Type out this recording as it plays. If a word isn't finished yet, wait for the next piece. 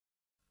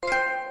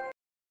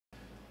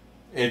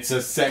It's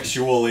a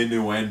sexual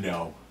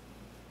innuendo.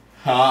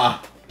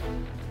 Ha!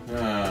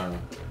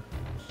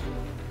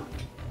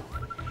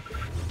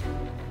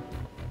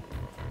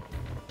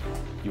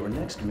 Your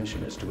next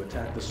mission is to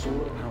attack the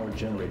solar power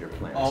generator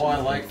plants. Oh, I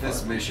like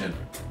this mission.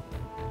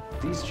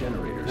 These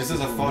generators. This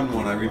is a fun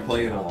one. I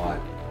replay it a lot.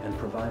 And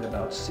provide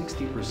about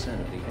 60%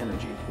 of the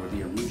energy for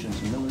the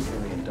region's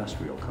military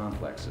industrial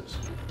complexes.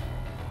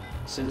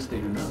 Since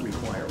they do not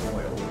require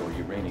oil or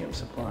uranium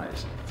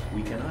supplies,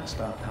 we cannot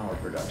stop power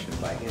production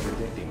by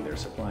interdicting their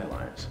supply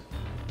lines.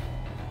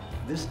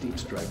 This deep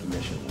strike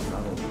mission will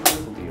not only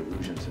cripple the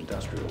illusion's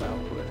industrial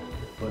output,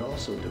 but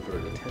also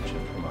divert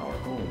attention from our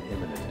own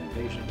imminent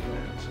invasion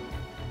plans.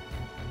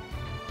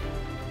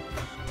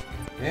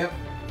 Yep.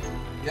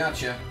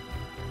 Gotcha.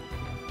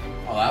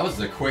 Oh, that was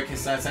the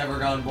quickest that's ever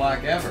gone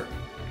black ever.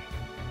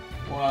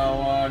 Well,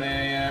 what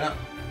a...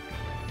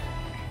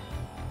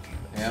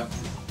 Yep.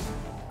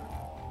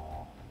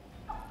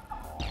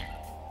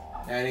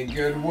 Any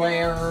good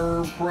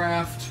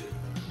werecraft?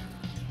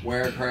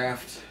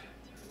 Werecraft.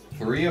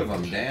 3 of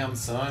them, damn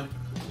son.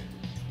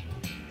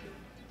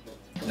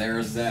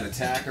 There's that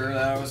attacker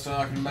that I was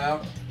talking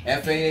about.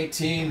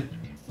 FA-18.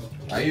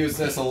 I use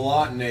this a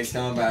lot in Ace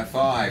Combat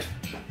 5.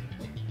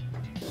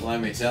 Let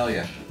me tell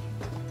you.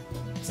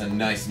 It's a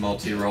nice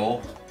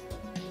multi-roll.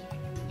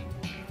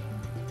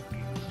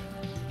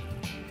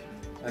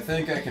 I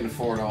think I can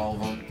afford all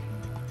of them.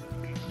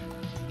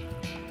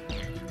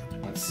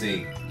 Let's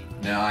see.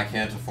 No, I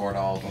can't afford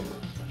all of them.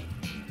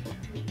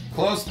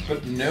 Close,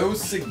 but no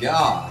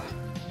cigar.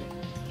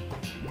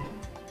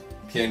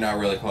 Okay, not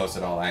really close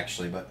at all,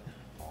 actually, but...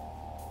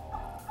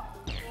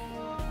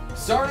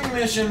 Starting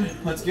mission.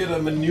 Let's get a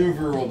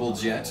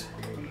maneuverable jet.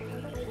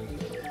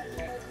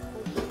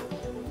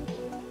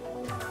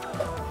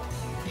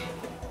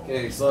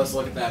 Okay, so let's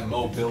look at that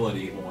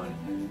mobility one.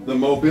 The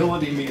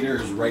mobility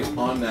meter is right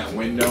on that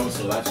window,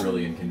 so that's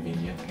really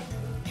inconvenient.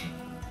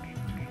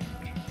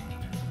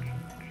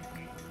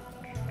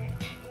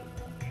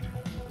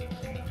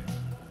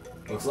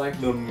 Looks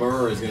like the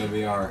Mur is going to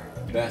be our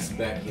best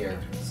bet here,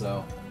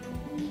 so...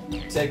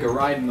 Take a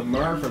ride in the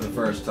Mur for the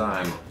first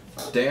time.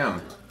 Damn.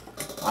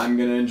 I'm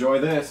going to enjoy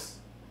this.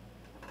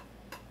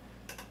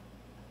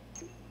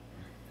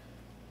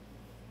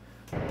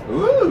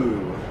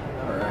 Ooh!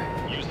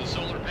 Alright. Use the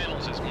solar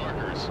panels as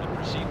markers and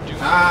proceed to...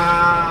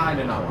 Ah, I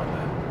did not want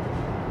that.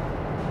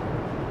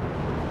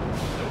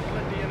 Don't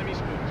let the enemy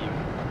spook you.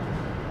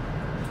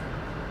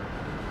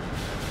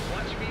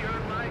 Watch me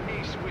earn my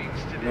ace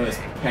wings today. Notice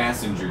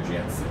passenger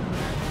jets in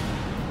there.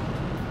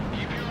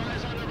 Keep your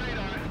eyes on the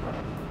radar.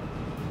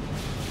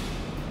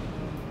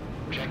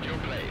 Check your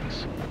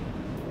planes.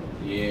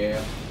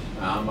 Yeah,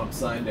 I'm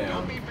upside down.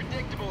 Don't be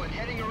predictable and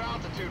heading your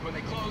altitude when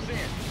they close in.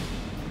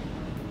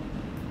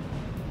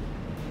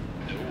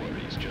 No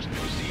worries, just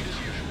proceed as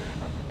usual.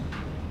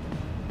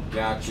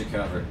 Got you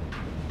covered.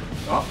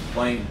 Oh,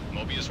 plane.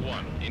 Mobius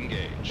 1,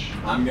 engage.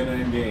 I'm gonna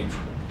engage.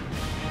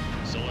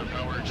 Solar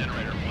power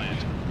generator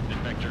plant. At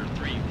vector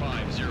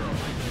 350.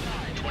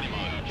 20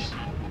 miles.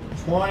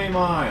 20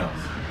 miles.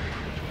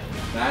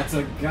 That's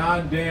a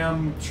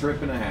goddamn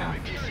trip and a half.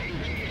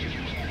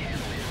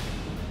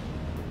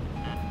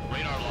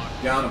 Radar lock.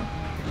 Got him.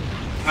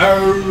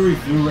 Oh, he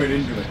flew right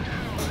into it.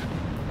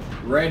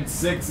 Red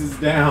 6 is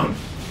down.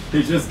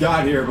 He just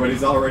got here, but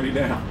he's already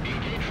down.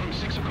 Engage from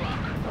 6 o'clock.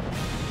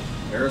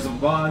 There's a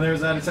bomb.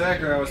 There's that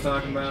attacker I was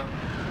talking about.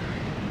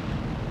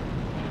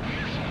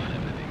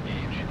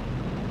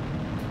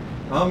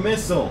 A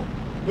missile.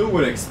 Who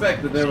would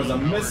expect that there was a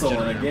missile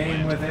in a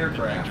game with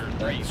aircraft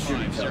that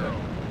shoot each other?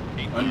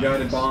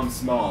 Unguided bomb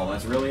small.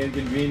 That's really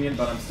inconvenient,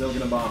 but I'm still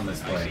gonna bomb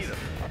this place.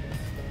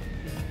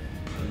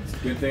 It's a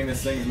good thing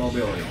this thing's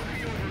mobility.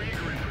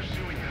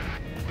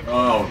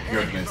 Oh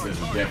goodness, this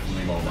is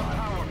definitely mobile.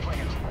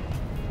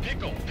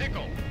 Pickle.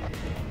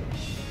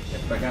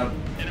 Yep, I got a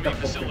Enemy couple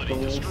facility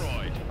pickles.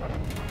 destroyed.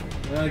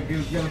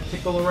 Gonna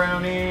pickle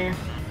around here.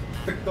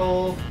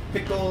 Pickle.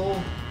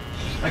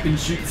 I can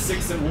shoot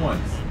 6 at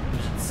once.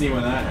 See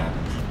when that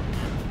happens.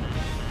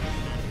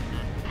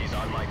 He's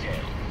on my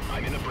tail.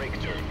 I'm in a break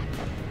turn.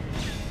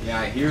 Yeah,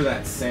 I hear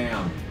that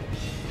sound.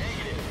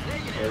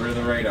 Get rid of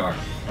the radar.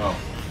 Oh,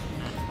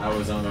 I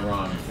was on the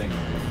wrong thing.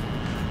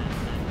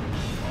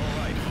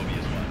 Alright,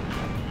 Mobius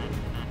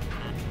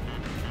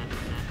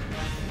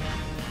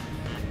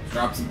 1.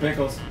 Drop some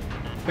pickles.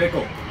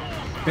 Pickle.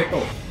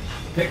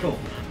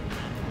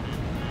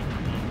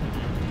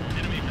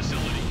 Enemy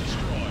facility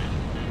destroyed.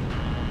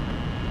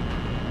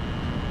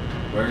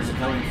 Where is it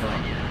coming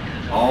from?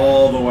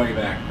 All the way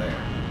back there.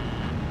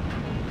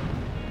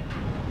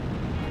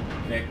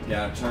 Okay,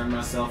 gotta turn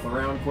myself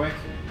around quick.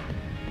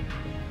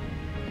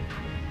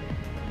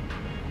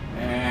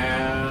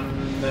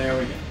 And there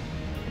we go.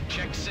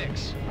 Check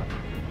 6.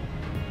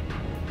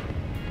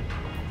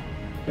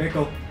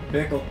 Pickle.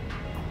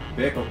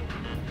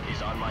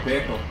 He's on my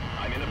Pickle. tail.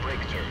 I'm in a break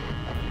turn.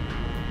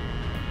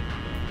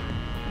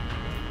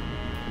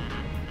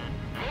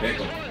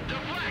 Pickle. Mobius 1,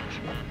 deflect!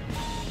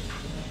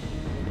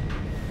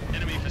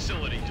 Enemy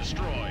facility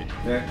destroyed.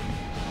 There.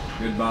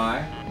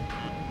 Goodbye.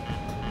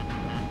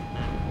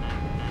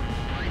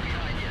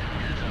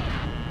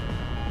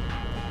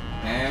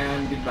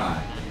 And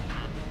goodbye.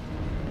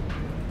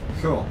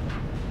 Cool.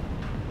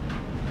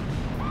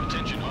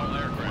 Attention all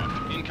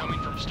aircraft. Incoming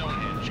from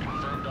Stonehenge.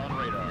 Confirmed on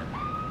radar.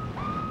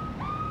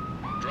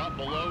 Drop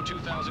below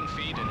 2,000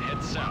 feet and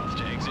head south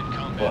to exit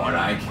combat. But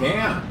I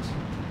can't.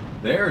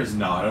 There's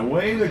not a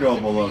way to go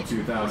below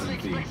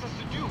 2,000 feet.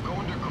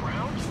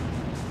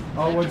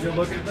 Oh, would you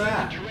look at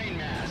that?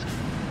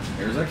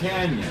 Here's a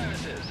canyon.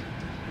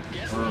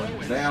 Or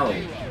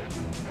valley.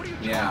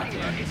 Yeah,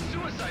 canyon.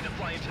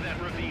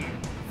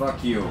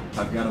 Fuck you.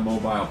 I've got a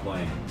mobile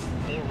plane.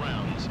 4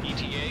 rounds.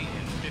 ETA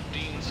in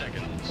 15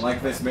 seconds. I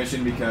like this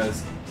mission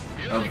because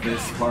of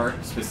this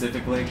part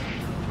specifically.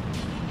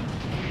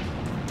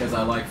 Because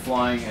I like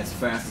flying as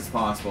fast as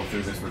possible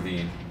through this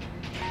ravine.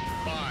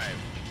 5,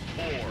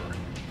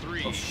 4,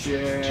 3, Oh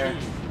shit. 2, 1.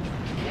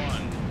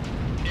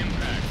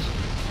 Impact.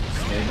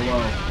 Stay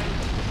below.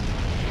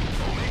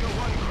 Omega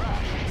 1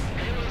 crash.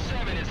 Halo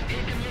 7 is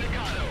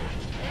incommunicado.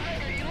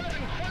 Omega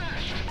 11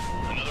 crashed.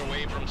 Another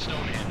wave from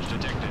Stonehenge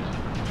detected.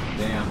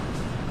 Damn.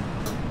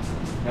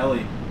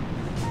 Ellie,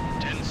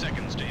 10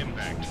 seconds to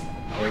impact.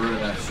 get rid of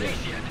that shit.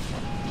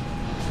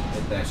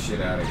 Get that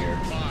shit out of here.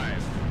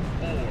 5,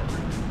 4,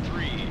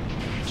 3,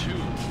 2,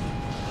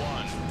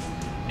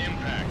 1.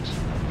 Impact.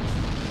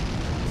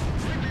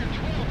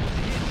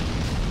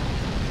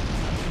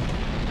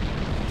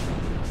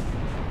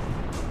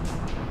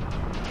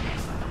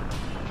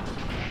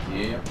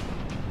 Yep.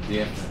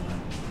 Definitely.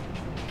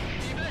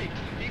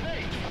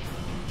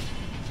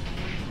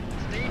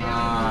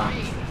 Ah.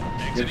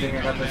 Good thing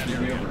I got this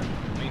maneuver.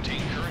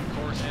 Maintain current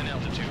course and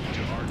altitude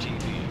to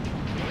RTB.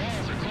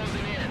 Walls are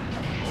closing in.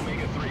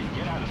 Omega 3,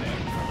 get out of there.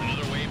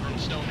 Another wave from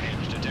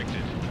Stonehenge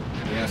detected.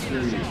 Yeah,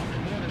 screw you.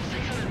 More than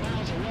 600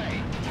 miles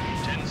away.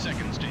 10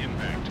 seconds to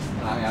impact.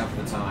 I have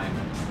the time.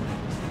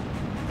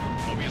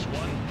 Mobius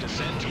 1,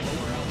 descend to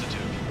lower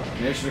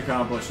altitude. Mission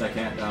accomplished, I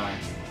can't die.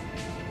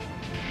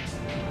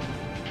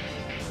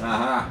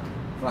 Aha!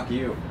 Fuck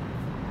you.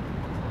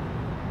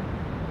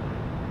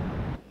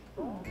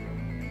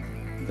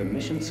 The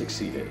mission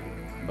succeeded,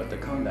 but the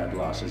combat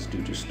losses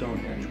due to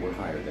Stonehenge were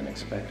higher than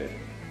expected.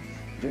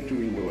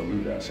 Victory will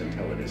elude us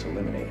until it is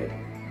eliminated.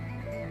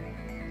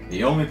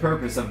 The only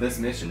purpose of this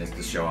mission is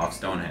to show off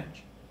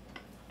Stonehenge.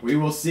 We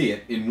will see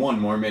it in one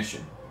more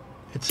mission.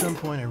 At some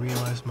point I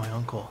realized my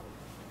uncle,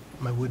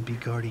 my would-be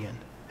guardian,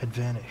 had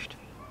vanished.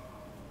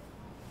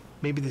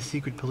 Maybe the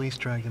secret police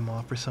dragged him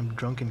off for some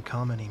drunken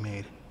comment he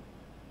made.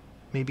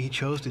 Maybe he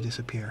chose to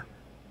disappear.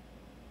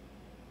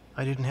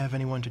 I didn't have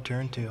anyone to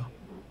turn to,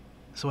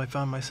 so I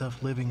found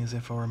myself living as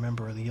if I were a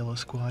member of the Yellow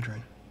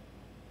Squadron.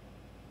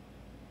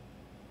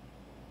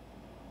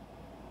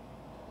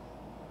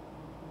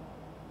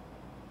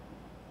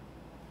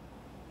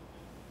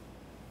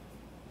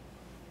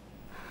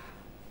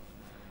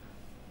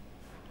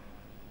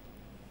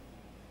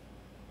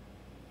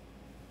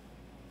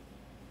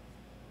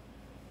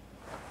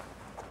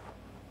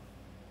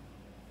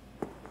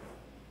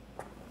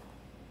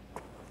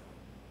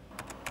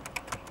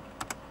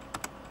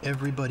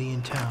 Everybody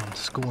in town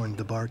scorned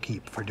the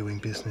barkeep for doing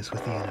business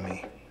with the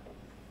enemy.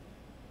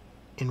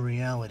 In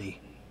reality,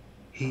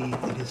 he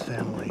and his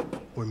family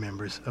were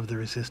members of the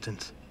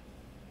Resistance,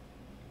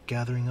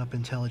 gathering up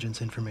intelligence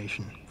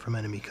information from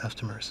enemy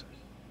customers.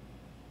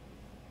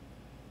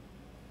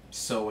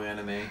 So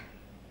anime.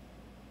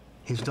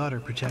 His daughter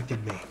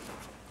protected me,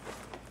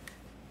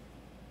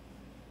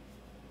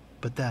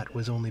 but that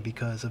was only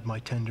because of my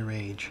tender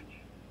age.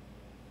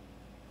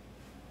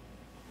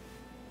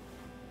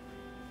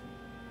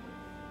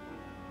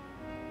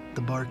 The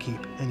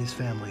barkeep and his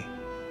family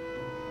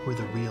were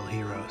the real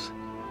heroes,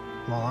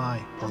 while I,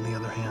 on the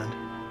other hand,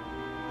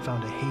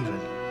 found a haven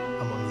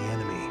among the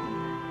enemy.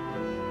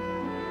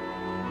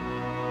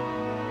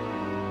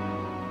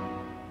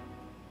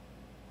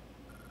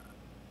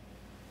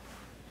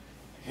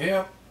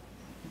 Yep.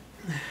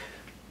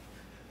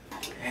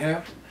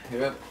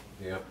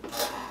 Yep.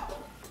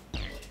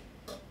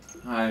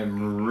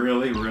 I'm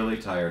really, really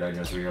tired, I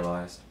just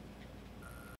realized.